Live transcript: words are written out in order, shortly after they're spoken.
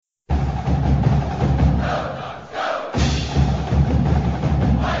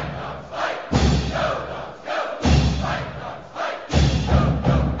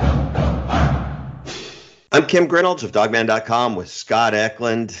I'm Kim Grinolds of Dogman.com with Scott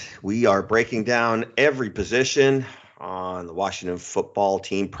Eklund. We are breaking down every position on the Washington football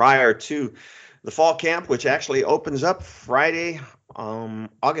team prior to the fall camp, which actually opens up Friday,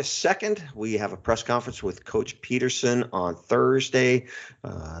 August 2nd. We have a press conference with Coach Peterson on Thursday,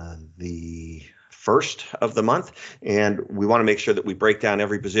 the first of the month, and we want to make sure that we break down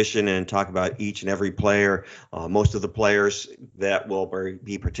every position and talk about each and every player. Most of the players that will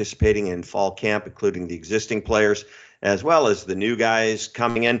be participating in fall camp, including the existing players, as well as the new guys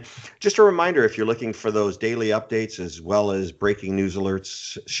coming in. Just a reminder, if you're looking for those daily updates as well as breaking news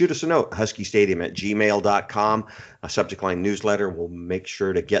alerts, shoot us a note, huskystadium@gmail.com, a subject line newsletter. We'll make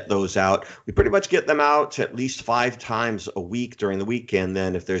sure to get those out. We pretty much get them out at least 5 times a week during the weekend.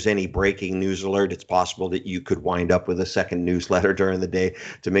 Then if there's any breaking news alert, it's possible that you could wind up with a second newsletter during the day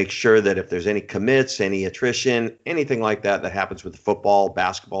to make sure that if there's any commits, any attrition, anything like that that happens with the football,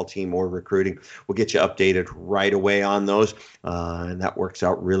 basketball team, or recruiting, we'll get you updated right away on those. And that works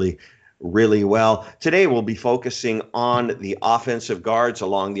out really well. Today we'll be focusing on the offensive guards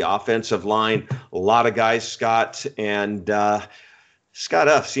along the offensive line. A lot of guys, Scott, and Scott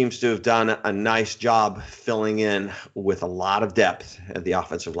Huff seems to have done a nice job filling in with a lot of depth at the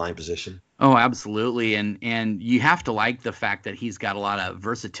offensive line position. Oh, absolutely. And you have to like the fact that he's got a lot of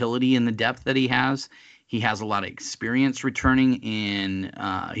versatility in the depth that he has. He has a lot of experience returning in.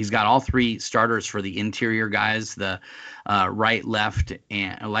 He's got all 3 starters for the interior guys, the right, left,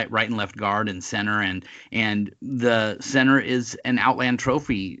 and right and left guard and center, and the center is an Outland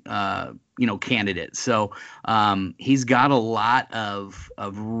Trophy candidate. So he's got a lot of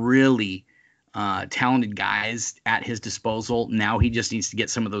really talented guys at his disposal. Now he just needs to get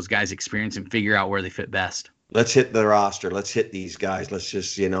some of those guys experience and figure out where they fit best. Let's hit the roster. Let's hit these guys. Let's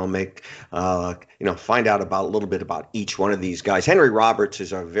just, find out a little bit about each one of these guys. Henry Roberts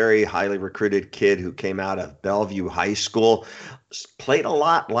is a very highly recruited kid who came out of Bellevue High School. Played a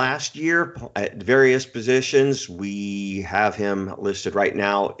lot last year at various positions. We have him listed right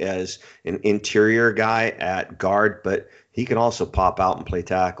now as an interior guy at guard, but he can also pop out and play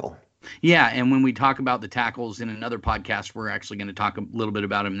tackle. Yeah, and when we talk about the tackles in another podcast, we're actually going to talk a little bit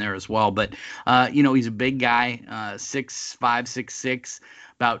about him there as well. But, he's a big guy, 6'5", 6'6",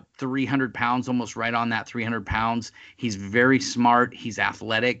 about 300 pounds, almost right on that 300 pounds. He's very smart. He's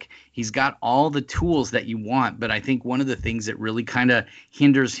athletic. He's got all the tools that you want. But I think one of the things that really kind of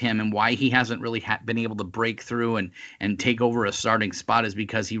hinders him and why he hasn't really been able to break through and take over a starting spot is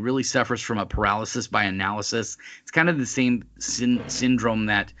because he really suffers from a paralysis by analysis. It's kind of the same syndrome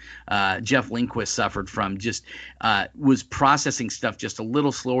that Jeff Lindquist suffered from. Just was processing stuff just a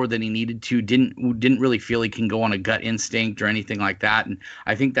little slower than he needed to. Didn't really feel he can go on a gut instinct or anything like that. And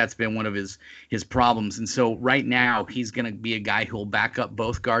I think that's been one of his problems. And so right now he's going to be a guy who will back up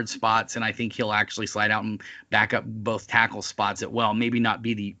both guard spots, and I think he'll actually slide out and back up both tackle spots at well. Maybe not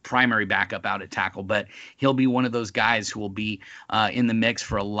be the primary backup out at tackle, but he'll be one of those guys who will be in the mix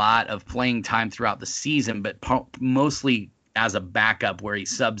for a lot of playing time throughout the season, but mostly as a backup where he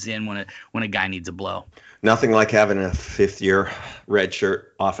subs in when a guy needs a blow. Nothing like having a 5th-year redshirt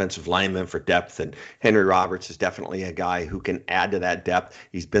offensive lineman for depth, and Henry Roberts is definitely a guy who can add to that depth.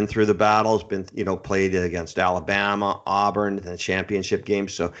 He's been through the battles, played against Alabama, Auburn in the championship game,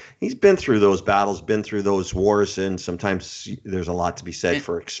 so he's been through those battles, been through those wars, and sometimes there's a lot to be said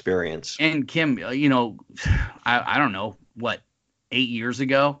for experience. And Kim, I don't know, 8 years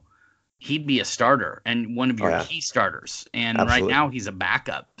ago, he'd be a starter and one of your key starters. And Absolutely. Right now he's a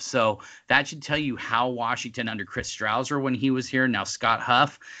backup. So that should tell you how Washington under Chris Strouser when he was here, now Scott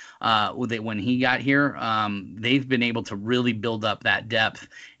Huff, when he got here, they've been able to really build up that depth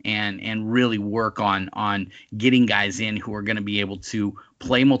and really work on getting guys in who are going to be able to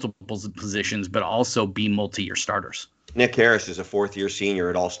play multiple positions, but also be multi-year starters. Nick Harris is a 4th-year senior.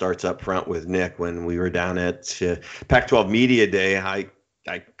 It all starts up front with Nick. When we were down at Pac-12 Media Day, I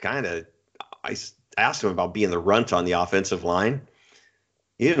asked him about being the runt on the offensive line.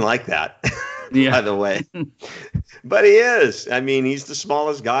 He didn't like that, by the way. But he is. I mean, he's the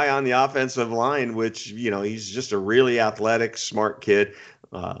smallest guy on the offensive line, which, he's just a really athletic, smart kid.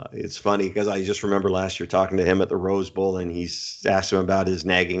 It's funny because I just remember last year talking to him at the Rose Bowl, and he asked him about his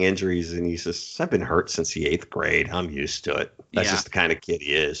nagging injuries, and he says, I've been hurt since the 8th grade. I'm used to it. That's just the kind of kid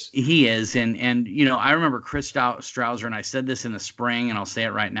he is. He is. And I remember Chris Strouser, and I said this in the spring, and I'll say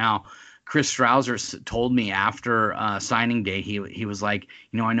it right now. Chris Strouser told me after signing day, he was like,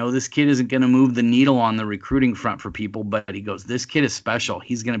 I know this kid isn't going to move the needle on the recruiting front for people, but he goes, this kid is special.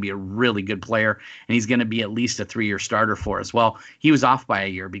 He's going to be a really good player, and he's going to be at least a 3-year starter for us. Well, he was off by a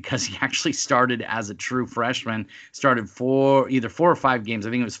year because he actually started as a true freshman, started either 4 or 5 games.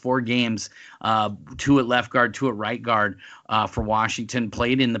 I think it was 4 games, 2 at left guard, 2 at right guard for Washington,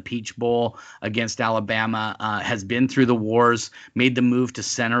 played in the Peach Bowl against Alabama, has been through the wars, made the move to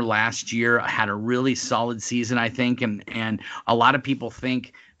center last year, had a really solid season, I think, and a lot of people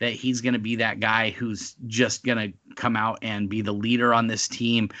think that he's going to be that guy who's just going to come out and be the leader on this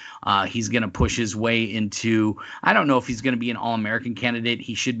team. He's going to push his way into, I don't know if he's going to be an All-American candidate.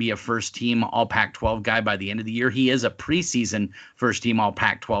 He should be a first-team All-Pac-12 guy by the end of the year. He is a preseason first-team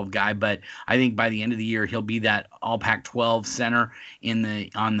All-Pac-12 guy, but I think by the end of the year he'll be that All-Pac-12 center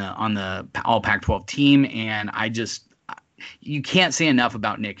on the All-Pac-12 team. And you can't say enough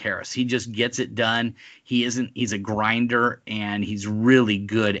about Nick Harris. He just gets it done. He's a grinder, and he's really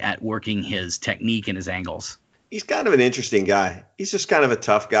good at working his technique and his angles. He's kind of an interesting guy. He's just kind of a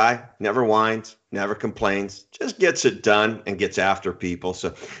tough guy, never whines, never complains, just gets it done and gets after people.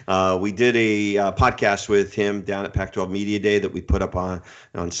 So we did a podcast with him down at Pac-12 Media Day that we put up on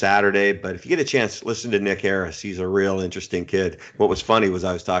Saturday. But if you get a chance, listen to Nick Harris. He's a real interesting kid. What was funny was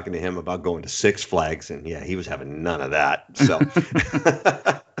I was talking to him about going to Six Flags, and yeah, he was having none of that. So,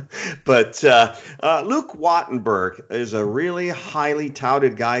 but Luke Wattenberg is a really highly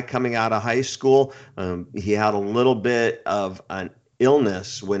touted guy coming out of high school. He had a little bit of an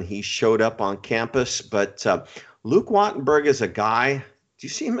illness when he showed up on campus, but Luke Wattenberg is a guy. Do you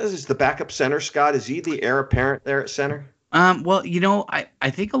see him as the backup center, Scott? Is he the heir apparent there at center? Well, I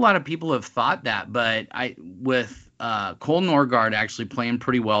think a lot of people have thought that, but with Cole Norgard actually playing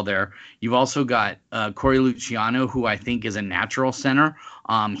pretty well there. You've also got Corey Luciano, who I think is a natural center.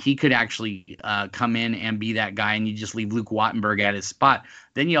 He could actually come in and be that guy, and you just leave Luke Wattenberg at his spot.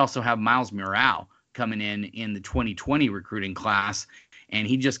 Then you also have Miles Murao coming in the 2020 recruiting class, and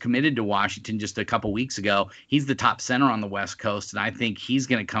he just committed to Washington just a couple weeks ago. He's the top center on the West Coast, and I think he's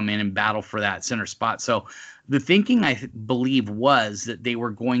going to come in and battle for that center spot. So the thinking, I believe, was that they were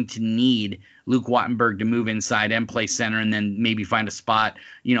going to need Luke Wattenberg to move inside and play center, and then maybe find a spot,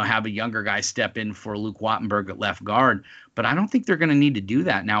 have a younger guy step in for Luke Wattenberg at left guard. But I don't think they're going to need to do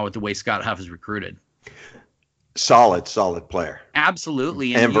that now with the way Scott Huff is recruited. Solid player.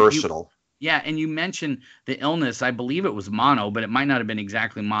 Absolutely. And versatile. Yeah, and you mentioned the illness. I believe it was mono, but it might not have been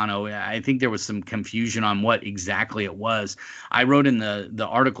exactly mono. I think there was some confusion on what exactly it was. I wrote in the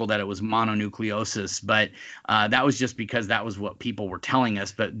article that it was mononucleosis, but that was just because that was what people were telling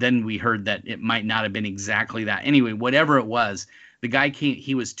us. But then we heard that it might not have been exactly that. Anyway, whatever it was, the guy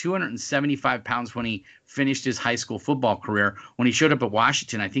he was 275 pounds when he finished his high school football career. When he showed up at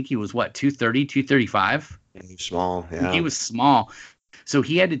Washington, I think he was, 230, 235? Yeah, he was small, yeah. He was small. So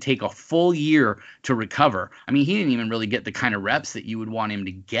he had to take a full year to recover. I mean, he didn't even really get the kind of reps that you would want him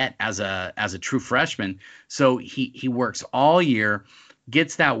to get as a true freshman. So he works all year,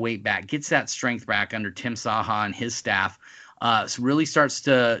 gets that weight back, gets that strength back under Tim Saha and his staff. So really starts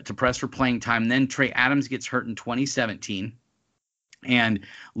to press for playing time. Then Trey Adams gets hurt in 2017. And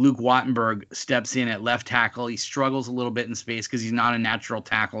Luke Wattenberg steps in at left tackle. He struggles a little bit in space because he's not a natural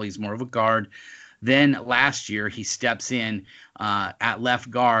tackle. He's more of a guard. Then last year he steps in at left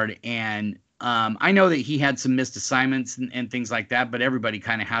guard, and I know that he had some missed assignments and things like that, but everybody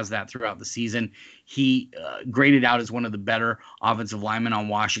kind of has that throughout the season. He graded out as one of the better offensive linemen on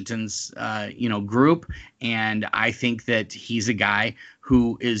Washington's group, and I think that he's a guy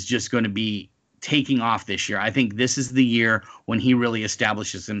who is just going to be taking off this year. I think this is the year when he really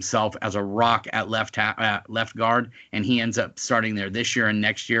establishes himself as a rock at left guard, and he ends up starting there this year and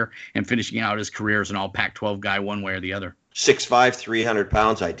next year and finishing out his career as an all Pac-12 guy one way or the other. 6'5", 300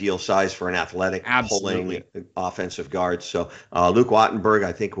 pounds, ideal size for an athletic Absolutely. pulling offensive guard. So Luke Wattenberg,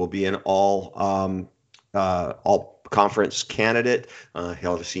 I think, will be an all conference candidate.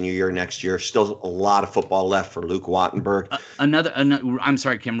 He'll have a senior year next year. Still a lot of football left for Luke Wattenberg. Another, I'm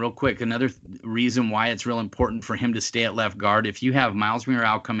sorry, Kim, real quick. Another reason why it's real important for him to stay at left guard, if you have Miles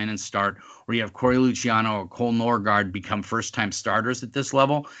Murao come in and start, or you have Corey Luciano or Cole Norgard become first-time starters at this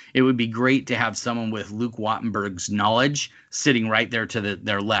level, it would be great to have someone with Luke Wattenberg's knowledge sitting right there to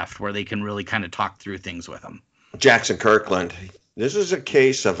their left, where they can really kind of talk through things with him. Jackson Kirkland. This is a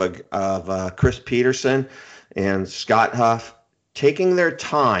case of Chris Peterson and Scott Huff taking their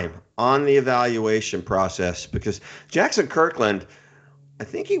time on the evaluation process, because Jackson Kirkland, I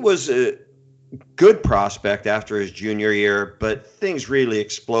think he was good prospect after his junior year, but things really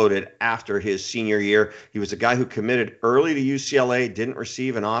exploded after his senior year. He was a guy who committed early to UCLA, didn't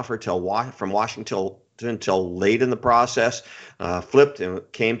receive an offer from Washington until late in the process, flipped and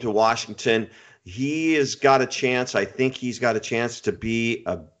came to Washington. He has got a chance. I think he's got a chance to be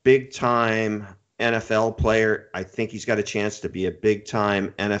a big-time NFL player. I think he's got a chance to be a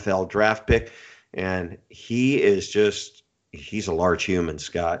big-time NFL draft pick. And he's a large human,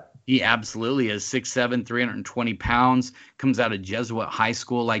 Scott. He absolutely is 6'7", 320 pounds, comes out of Jesuit high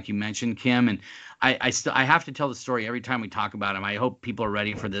school, like you mentioned, Kim. And I have to tell the story every time we talk about him. I hope people are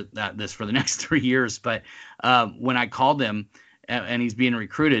ready for this for the next 3 years. But when I called him and he's being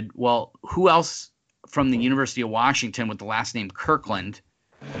recruited, well, who else from the University of Washington with the last name Kirkland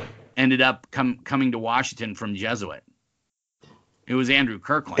ended up coming to Washington from Jesuit? It was Andrew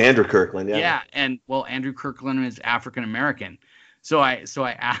Kirkland. Andrew Kirkland, yeah. Yeah, and well, Andrew Kirkland is African American. So I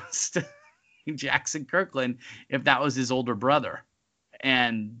asked Jackson Kirkland if that was his older brother,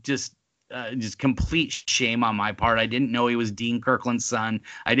 and just complete shame on my part. I didn't know he was Dean Kirkland's son.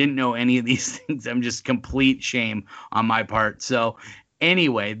 I didn't know any of these things. I'm just complete shame on my part. So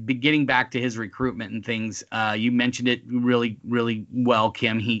anyway, getting back to his recruitment and things, you mentioned it really, really well,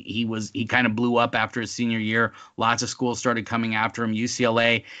 Kim. He kind of blew up after his senior year. Lots of schools started coming after him.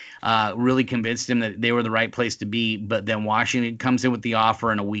 UCLA really convinced him that they were the right place to be. But then Washington comes in with the offer,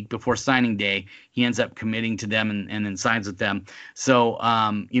 and a week before signing day, he ends up committing to them and then signs with them. So,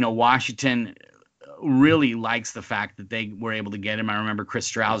 Washington really likes the fact that they were able to get him. I remember Chris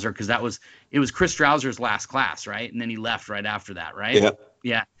Strouser, because it was Chris Strouser's last class, right? And then he left right after that, right? Yeah.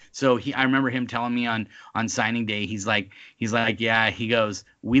 Yeah. So I remember him telling me on signing day, he's like, yeah, he goes,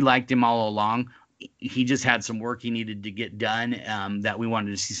 we liked him all along. He just had some work he needed to get done that we wanted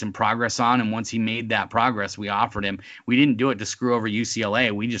to see some progress on. And once he made that progress, we offered him. We didn't do it to screw over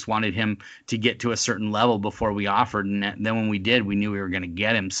UCLA. We just wanted him to get to a certain level before we offered. And then when we did, we knew we were going to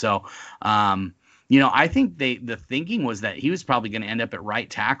get him. So, I think the thinking was that he was probably going to end up at right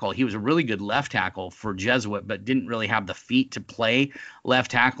tackle. He was a really good left tackle for Jesuit, but didn't really have the feet to play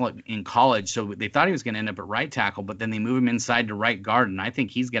left tackle in college. So they thought he was going to end up at right tackle, but then they move him inside to right guard, and I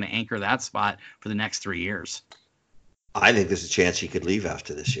think he's going to anchor that spot for the next 3 years. I think there's a chance he could leave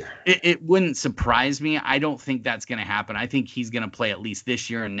after this year. It wouldn't surprise me. I don't think that's going to happen. I think he's going to play at least this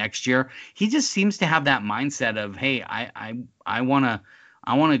year and next year. He just seems to have that mindset of, hey, I want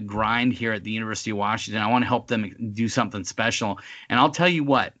to grind here at the University of Washington. I want to help them do something special. And I'll tell you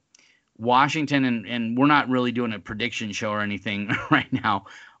what, Washington, and we're not really doing a prediction show or anything right now,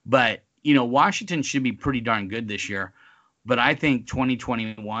 but, Washington should be pretty darn good this year. But I think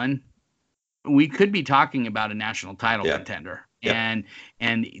 2021, we could be talking about a national title contender. Yeah.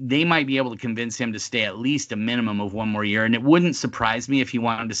 And they might be able to convince him to stay at least a minimum of one more year. And it wouldn't surprise me if he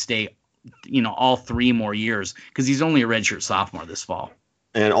wanted to stay, all 3 more years, because he's only a redshirt sophomore this fall.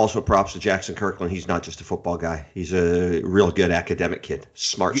 And also props to Jackson Kirkland. He's not just a football guy. He's a real good academic kid.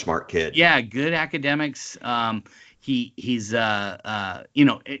 Smart kid. Yeah, good academics. He's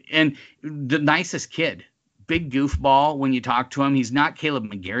and the nicest kid. Big goofball when you talk to him. He's not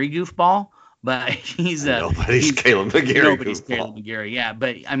Caleb McGarry goofball, but nobody's Caleb McGarry. Nobody's Caleb McGarry. Yeah,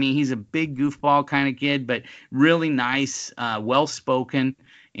 but I mean, he's a big goofball kind of kid, but really nice, well spoken,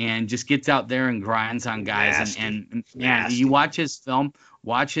 and just gets out there and grinds on guys. And you watch his film.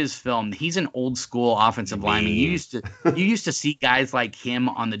 He's an old school offensive lineman. You used to see guys like him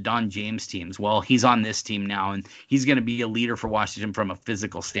on the Don James teams. Well, he's on this team now, and he's going to be a leader for Washington from a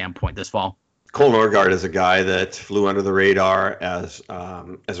physical standpoint this fall. Cole Norgard is a guy that flew under the radar as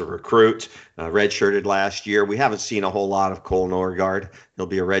a recruit, redshirted last year. We haven't seen a whole lot of Cole Norgard. He'll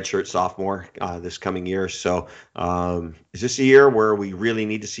be a redshirt sophomore this coming year. So is this a year where we really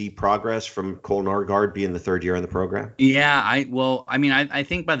need to see progress from Cole Norgard being the third year in the program? Yeah, I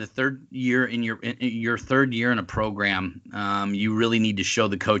think by the third year in your third year in a program, you really need to show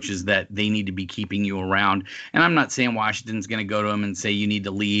the coaches that they need to be keeping you around. And I'm not saying Washington's going to go to him and say you need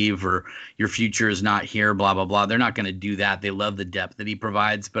to leave or your future is not here, blah, blah, blah. They're not going to do that. They love the depth that he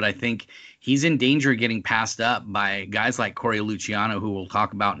provides. But I think he's in danger of getting passed up by guys like Corey Luciano, who we'll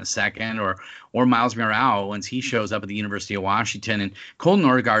talk about in a second, or Miles Murao once he shows up at the University of Washington. And Cole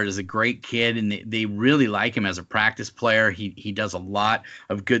Norgard is a great kid, and they really like him as a practice player. He does a lot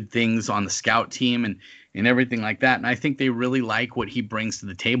of good things on the scout team and everything like that. And I think they really like what he brings to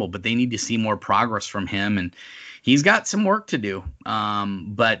the table, but they need to see more progress from him. And he's got some work to do.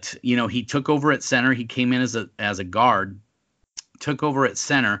 But he took over at center. He came in as a guard took over at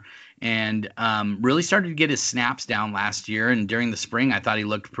center and really started to get his snaps down last year. And during the spring, I thought he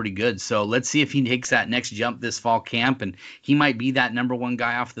looked pretty good. So let's see if he takes that next jump this fall camp, and he might be that number one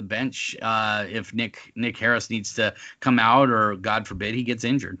guy off the bench if Nick Harris needs to come out, or God forbid he gets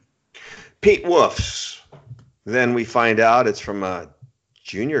injured. Pete Woofs. Then we find out it's from a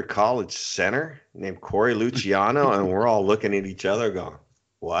junior college center named Corey Luciano, and we're all looking at each other going,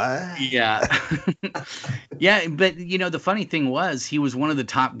 what? Yeah. Yeah. But, the funny thing was he was one of the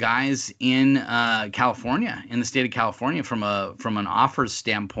top guys in California, in the state of California, from an offers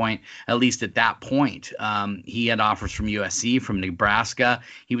standpoint, at least at that point. He had offers from USC, from Nebraska.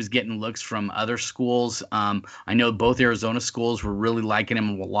 He was getting looks from other schools. I know both Arizona schools were really liking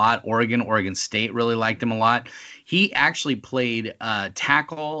him a lot. Oregon State really liked him a lot. He actually played right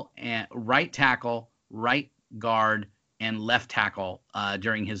tackle, right guard, and left tackle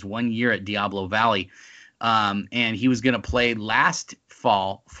during his 1 year at Diablo Valley. And he was going to play last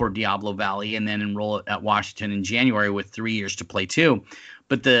fall for Diablo Valley and then enroll at Washington in January with 3 years to play too.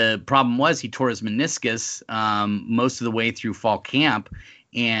 But the problem was he tore his meniscus most of the way through fall camp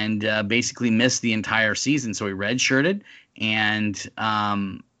and basically missed the entire season. So he redshirted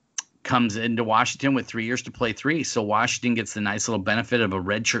and comes into Washington with 3 years to play 3. So Washington gets the nice little benefit of a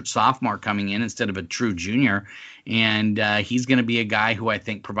redshirt sophomore coming in instead of a true junior. And he's going to be a guy who I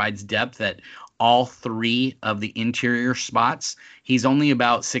think provides depth at all 3 of the interior spots. He's only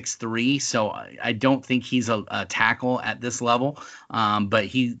about 6'3", so I don't think he's a tackle at this level. But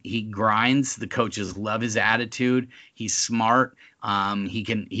he grinds. The coaches love his attitude. He's smart.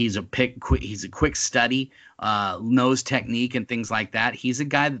 He's a quick study, knows technique and things like that. He's a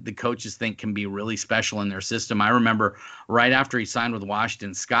guy that the coaches think can be really special in their system. I remember right after he signed with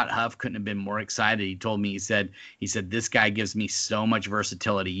Washington, Scott Huff couldn't have been more excited. He told me, he said, this guy gives me so much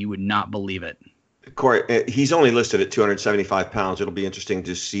versatility. You would not believe it. Corey, he's only listed at 275 pounds. It'll be interesting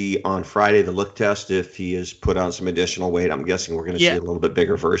to see on Friday, the look test, if he has put on some additional weight. I'm guessing we're going to see a little bit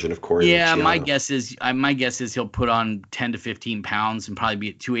bigger version of Corey Luciano. My guess is he'll put on 10 to 15 pounds and probably be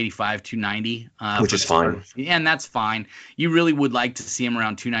at 285, 290. Which is fine. Yeah, and that's fine. You really would like to see him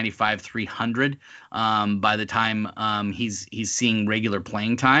around 295, 300 by the time he's seeing regular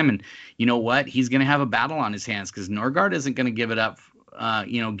playing time. And you know what? He's going to have a battle on his hands because Norgard isn't going to give it up.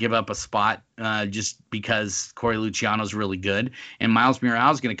 Give up a spot just because Corey Luciano's really good, and Miles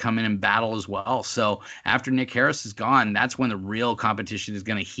Murao is going to come in and battle as well. So after Nick Harris is gone, that's when the real competition is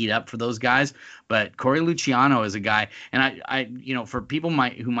going to heat up for those guys. But Corey Luciano is a guy, and I for people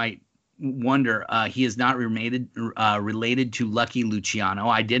who might wonder, he is not related to Lucky Luciano.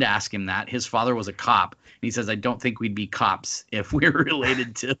 I did ask him that. His father was a cop. And he says, I don't think we'd be cops if we were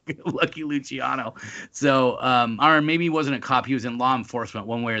related to Lucky Luciano. So, or maybe he wasn't a cop. He was in law enforcement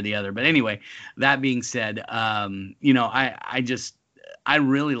one way or the other. But anyway, that being said, I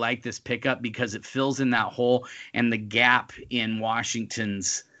really like this pickup because it fills in that hole and the gap in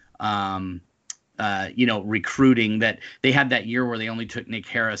Washington's recruiting that they had that year where they only took Nick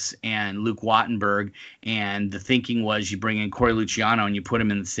Harris and Luke Wattenberg. And the thinking was you bring in Corey Luciano and you put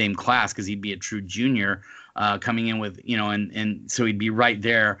him in the same class because he'd be a true junior coming in with, and so he'd be right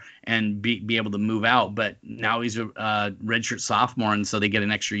there and be able to move out. But now he's a redshirt sophomore, and so they get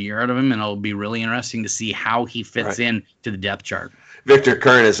an extra year out of him, and it'll be really interesting to see how he fits in to the depth chart. Victor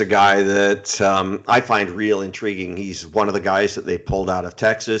Kern is a guy that I find real intriguing. He's one of the guys that they pulled out of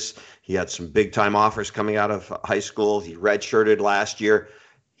Texas. He had some big-time offers coming out of high school. He redshirted last year.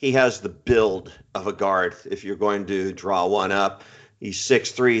 He has the build of a guard if you're going to draw one up. He's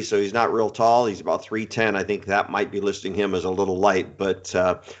 6'3", so he's not real tall. He's about 310. I think that might be listing him as a little light, but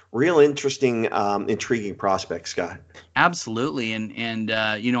real interesting, intriguing prospect, Scott. Absolutely, and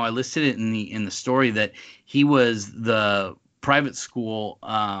I listed it in the story that he was the private school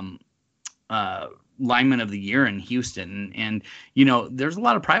lineman of the year in Houston, and there's a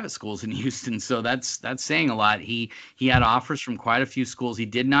lot of private schools in Houston, so that's saying a lot. He had offers from quite a few schools. He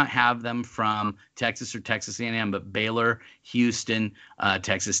did not have them from Texas or Texas A&M, but Baylor, Houston,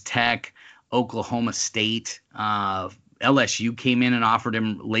 Texas Tech, Oklahoma State, LSU came in and offered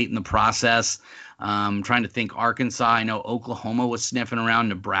him late in the process. Trying to think, Arkansas, I know Oklahoma was sniffing around.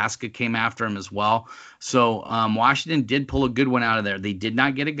 Nebraska came after him as well. So Washington did pull a good one out of there. They did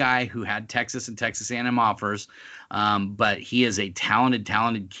not get a guy who had Texas and Texas A&M offers, but he is a talented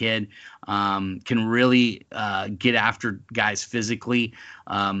kid. Can really get after guys physically.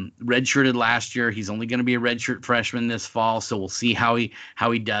 Redshirted last year. He's only going to be a redshirt freshman this fall, so we'll see how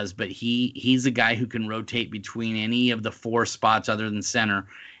he does. But he's a guy who can rotate between any of the 4 spots other than center.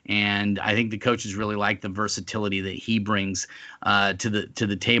 And I think the coaches really like the versatility that he brings to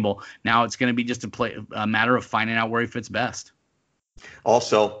the table. Now it's going to be just a matter of finding out where he fits best.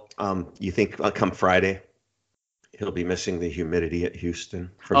 Also, you think come Friday he'll be missing the humidity at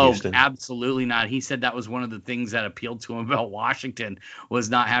Houston from Oh, Houston? absolutely not. He said that was one of the things that appealed to him about Washington was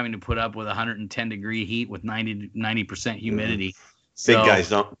not having to put up with 110-degree heat with 90% Mm. humidity. Big So guys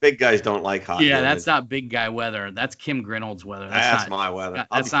don't. Big guys don't like hot, yeah, humid. that's not big guy weather. That's Kim Grinold's weather. That's my weather.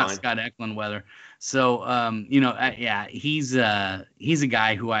 I'll be That's not fine. Scott Eklund weather. So yeah, he's a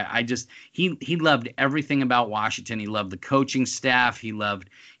guy who I just he loved everything about Washington. He loved the coaching staff. He loved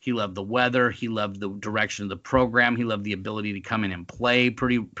the weather. He loved the direction of the program. He loved the ability to come in and play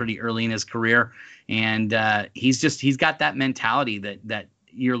pretty early in his career. And he's got that mentality that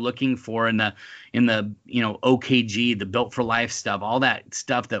you're looking for in the OKG, the Built for Life stuff, all that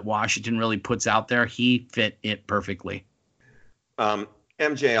stuff that Washington really puts out there. He fit it perfectly. Um,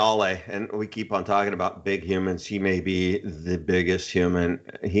 MJ Ale, and we keep on talking about big humans. He may be the biggest human.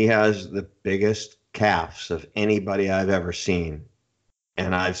 He has the biggest calves of anybody I've ever seen,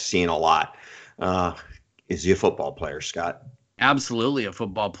 and I've seen a lot. Uh, is he a football player, Scott? Absolutely a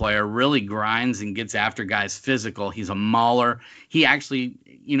football player, really grinds and gets after guys physical. He's a mauler. He actually,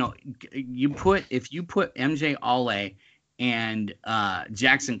 if you put MJ Ale and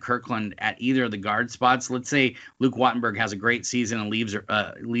Jackson Kirkland at either of the guard spots, let's say Luke Wattenberg has a great season and leaves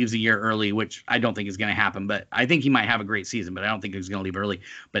a year early, which I don't think is going to happen, but I think he might have a great season, but I don't think he's going to leave early.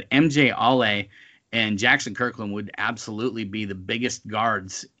 But MJ Ale and Jackson Kirkland would absolutely be the biggest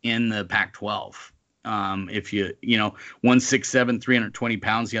guards in the Pac-12. If one 6'7", 320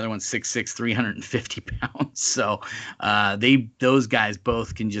 pounds, the other one's 6'6", 350 pounds. So those guys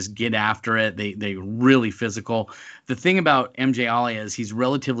both can just get after it. They really physical. The thing about MJ Ali is he's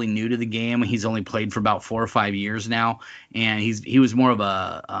relatively new to the game. He's only played for about 4 or 5 years now, and he was more of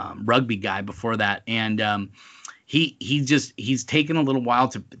a rugby guy before that. And he's taken a little while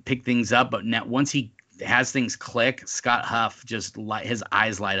to pick things up, but now once he has things click, Scott Huff his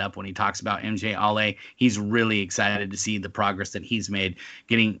eyes light up when he talks about MJ Ale. He's really excited to see the progress that he's made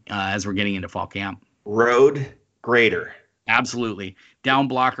as we're getting into fall camp. Road grader. Absolutely. Down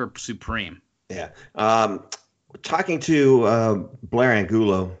blocker supreme. Yeah. Talking to Blair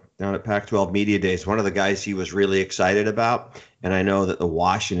Angulo down at Pac-12 Media Days, one of the guys he was really excited about, and I know that the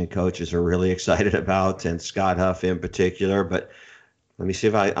Washington coaches are really excited about, and Scott Huff in particular, but let me see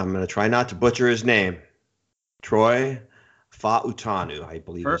if I'm going to try not to butcher his name. Troy Fautanu, I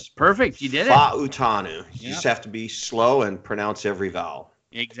believe. Perfect. You did it. Fautanu. You just have to be slow and pronounce every vowel.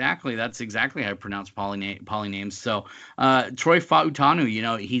 Exactly. That's exactly how I pronounce poly names. So Troy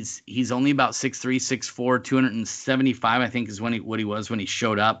Fautanu, he's only about 6'3", 6'4", 275, I think is what he was when he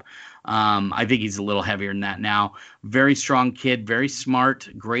showed up. I think he's a little heavier than that now. Very strong kid, very smart,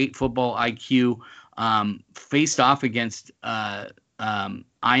 great football IQ. Faced off against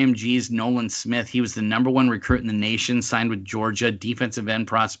IMG's Nolan Smith. He was the number 1 recruit in the nation, signed with Georgia, defensive end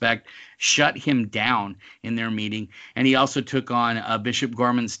prospect, shut him down in their meeting. And he also took on Bishop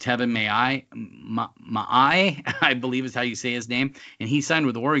Gorman's Tevin Ma'ai, I believe is how you say his name. And he signed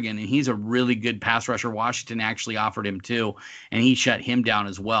with Oregon, and he's a really good pass rusher. Washington actually offered him too, and he shut him down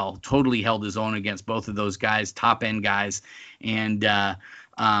as well. Totally held his own against both of those guys, top end guys, and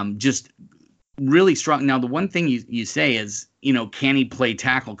just really strong. Now, the one thing you say is, can he play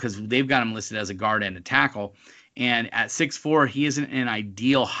tackle? Because they've got him listed as a guard and a tackle. And at 6'4", he isn't an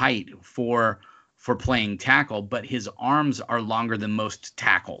ideal height for playing tackle, but his arms are longer than most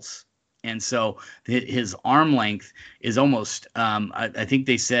tackles. And so his arm length is almost, I think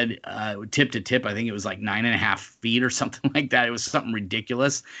they said tip to tip, I think it was like 9.5 feet or something like that. It was something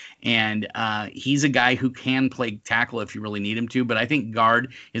ridiculous. And he's a guy who can play tackle if you really need him to. But I think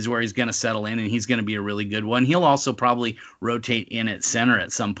guard is where he's going to settle in, and he's going to be a really good one. He'll also probably rotate in at center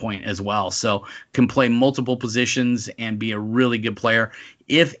at some point as well. So can play multiple positions and be a really good player.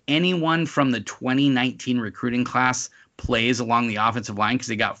 If anyone from the 2019 recruiting class plays along the offensive line, because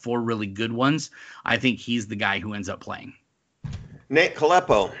they got 4 really good ones, I think he's the guy who ends up playing. Nate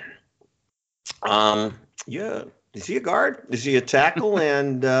Kalepo. Yeah, is he a guard? Is he a tackle?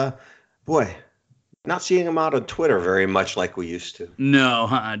 And boy, not seeing him out on Twitter very much like we used to.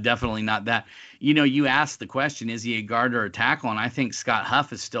 No, definitely not that. You asked the question, is he a guard or a tackle? And I think Scott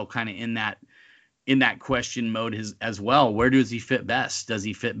Huff is still kind of in that question mode as well. Where does he fit best? Does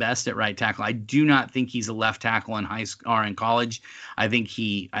he fit best at right tackle? I do not think he's a left tackle in high school or in college. I think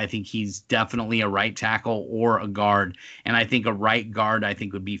he's definitely a right tackle or a guard. And I think a right guard,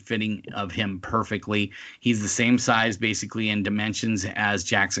 would be fitting of him perfectly. He's the same size basically in dimensions as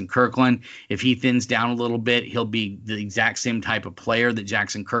Jackson Kirkland. If he thins down a little bit, he'll be the exact same type of player that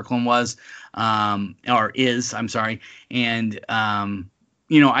Jackson Kirkland was, or is, I'm sorry. And,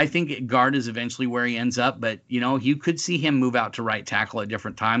 I think guard is eventually where he ends up, but you could see him move out to right tackle at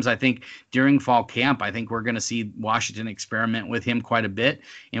different times. I think during fall camp, I think we're going to see Washington experiment with him quite a bit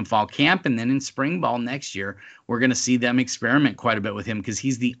in fall camp, and then in spring ball next year, we're going to see them experiment quite a bit with him because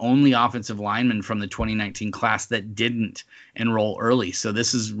he's the only offensive lineman from the 2019 class that didn't enroll early. So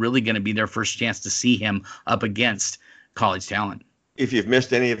this is really going to be their first chance to see him up against college talent. If you've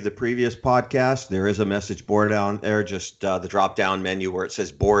missed any of the previous podcasts, there is a message board down there, just the drop-down menu where it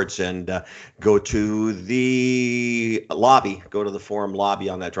says boards, and go to the lobby, go to the forum lobby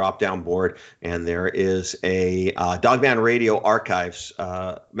on that drop-down board, and there is a Dogman Radio Archives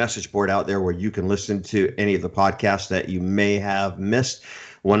message board out there where you can listen to any of the podcasts that you may have missed.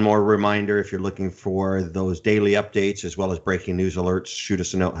 One more reminder, if you're looking for those daily updates as well as breaking news alerts, shoot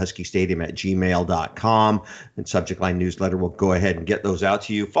us a note, huskystadium@gmail.com, and subject line newsletter. We'll go ahead and get those out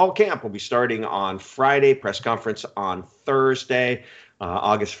to you. Fall camp will be starting on Friday, press conference on Thursday,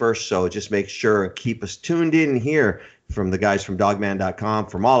 August 1st. So just make sure, keep us tuned in here from the guys from dogman.com.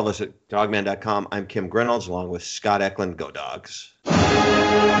 From all of us at dogman.com, I'm Kim Grinolds along with Scott Eklund. Go Dogs.